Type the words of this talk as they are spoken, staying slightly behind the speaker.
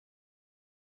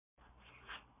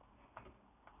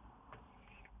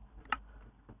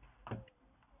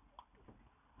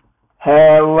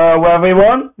Hello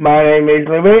everyone, my name is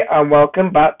Louis and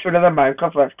welcome back to another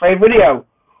Minecraft Let's Play video.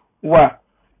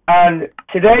 And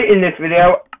today in this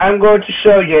video I'm going to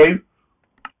show you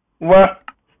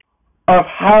of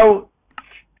how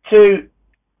to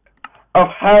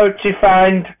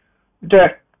find the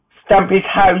Stampy's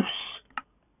house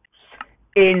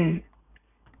in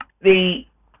the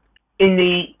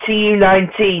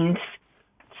TU19's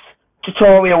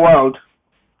tutorial world.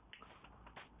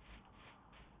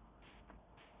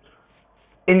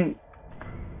 In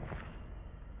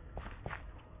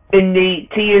the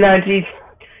TU19's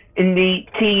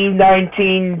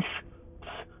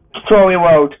tutorial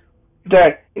world.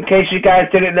 In case you guys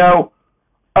didn't know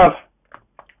of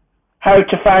how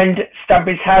to find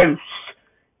Stampy's house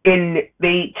in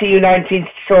the TU19's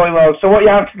tutorial world. So what you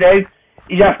have to do is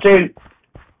you have to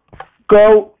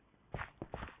go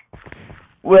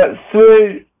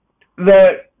through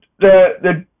the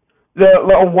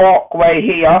little walkway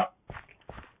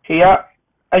here,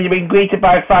 and you've been greeted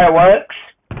by fireworks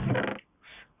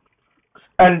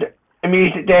and a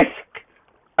music disc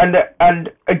and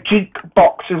a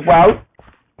jukebox as well.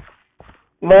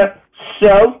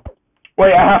 So what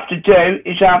you have to do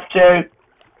is you have to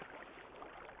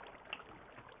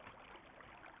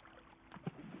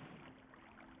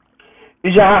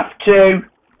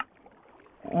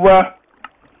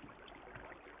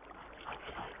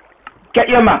get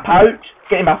your map out,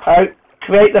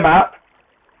 create your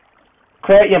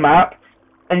map,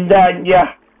 and then you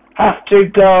have to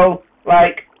go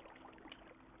like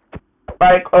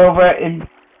over in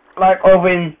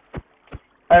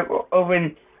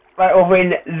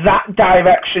that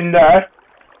direction there.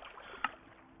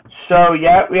 So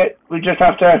yeah, we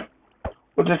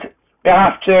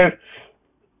have to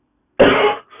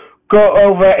go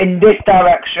over in this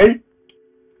direction.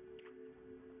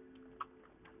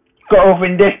 Go over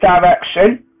in this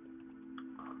direction.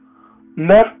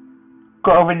 No.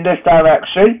 Go over in this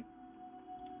direction.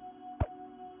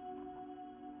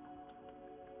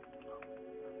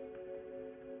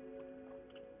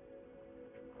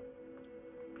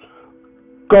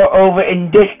 Go over in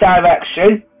this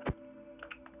direction.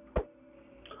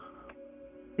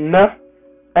 No.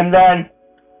 And then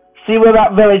see where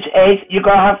that village is. You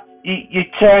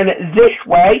turn this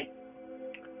way.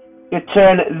 You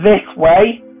turn this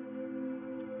way.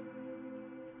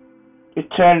 You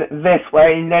turn this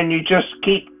way, and then you just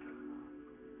keep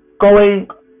going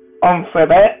on for a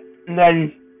bit, and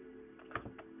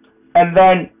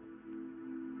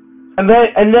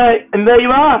there you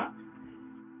are.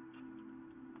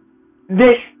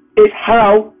 This is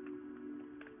how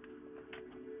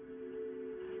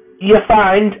you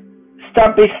find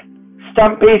Stampy's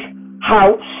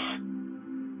house.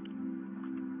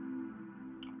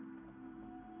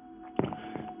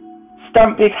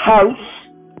 Stampy's house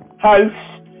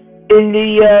in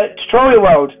the tutorial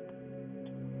world.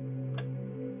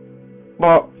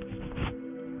 But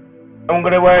I'm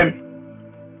going to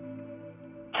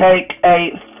take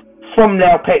a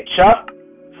thumbnail picture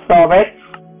for this.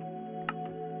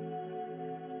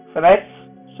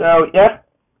 So yeah.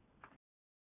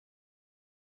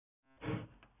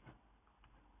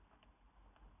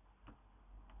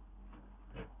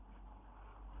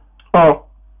 Oh,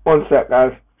 one sec,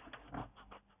 guys.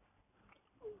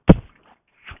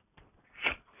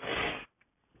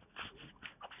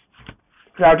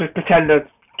 I'll just pretend I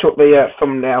took the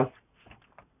thumbnail.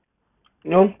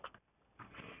 No?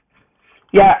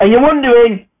 Yeah, and you're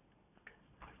wondering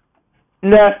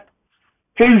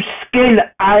whose skin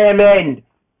I am in.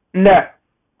 No.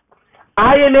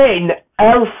 I am in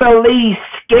Alpha Lee's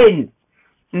skin.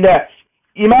 No.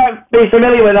 You might be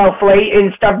familiar with Alpha Lee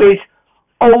in Stampy's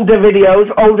older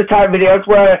type videos,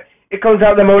 where it comes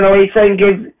out the Mona Lisa and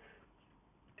gives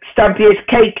Stampy his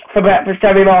cake for breakfast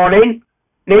every morning.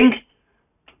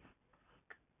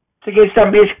 To give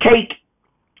Stampy his cake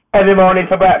every morning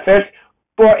for breakfast,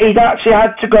 but he's actually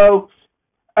had to go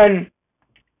and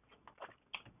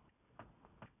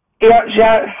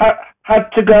had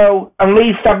to go and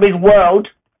leave Stampy's world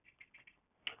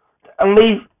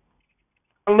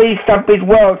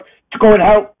to go and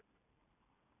help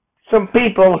some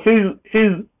people who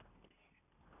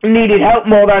needed help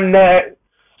more than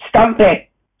Stampy.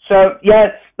 So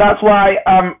yes, that's why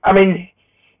I'm in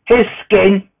his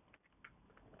skin.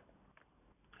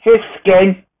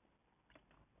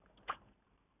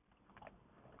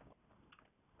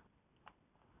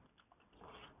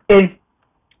 In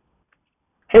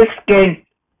his skin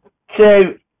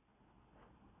to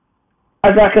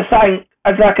as like a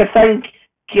thank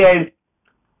you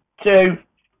to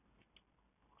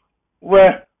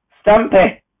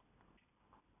Stampy.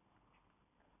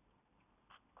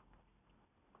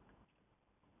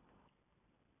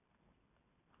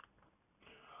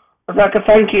 I'd like a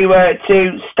thank you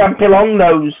to Stampy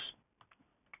Longnose.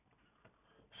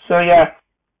 So yeah.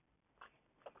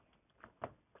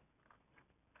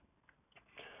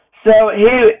 So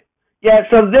here, yeah,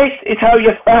 so this is how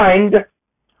you find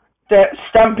the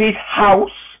Stampy's house.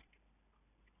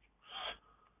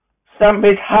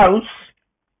 Stampy's house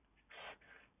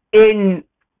in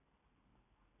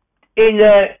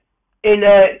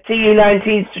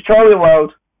TU19's tutorial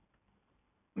world.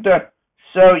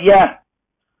 So yeah,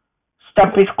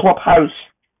 Stampy's clubhouse.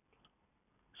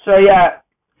 So yeah,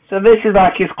 so this is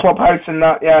like his clubhouse and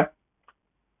that, yeah.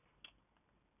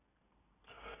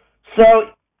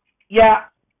 So yeah,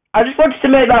 I just wanted to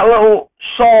make that little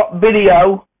short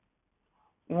video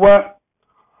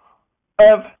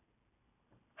of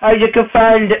how you can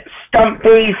find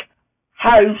Stampy's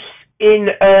house in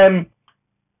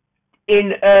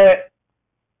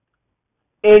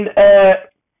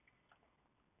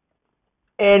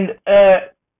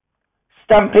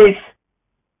Stampy's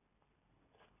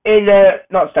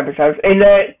not Stampy's house in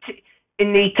the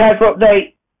Title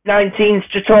Update 19's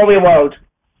tutorial world.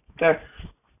 So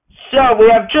we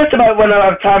have just about run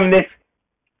out of time in this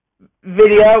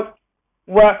video.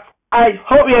 Well, I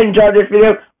hope you enjoyed this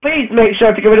video. Please make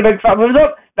sure to give it a big fat thumbs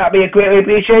up. That'd be greatly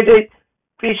appreciated.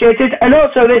 And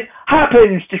also, this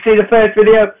happens to see the first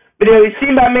video is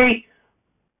seen by me.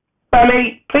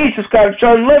 Please subscribe to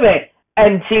John Libby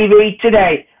NTV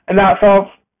today. And that's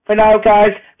all for now,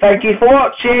 guys. Thank you for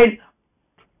watching.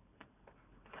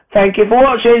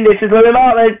 This is Libby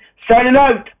Martin signing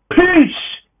out.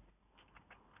 Peace.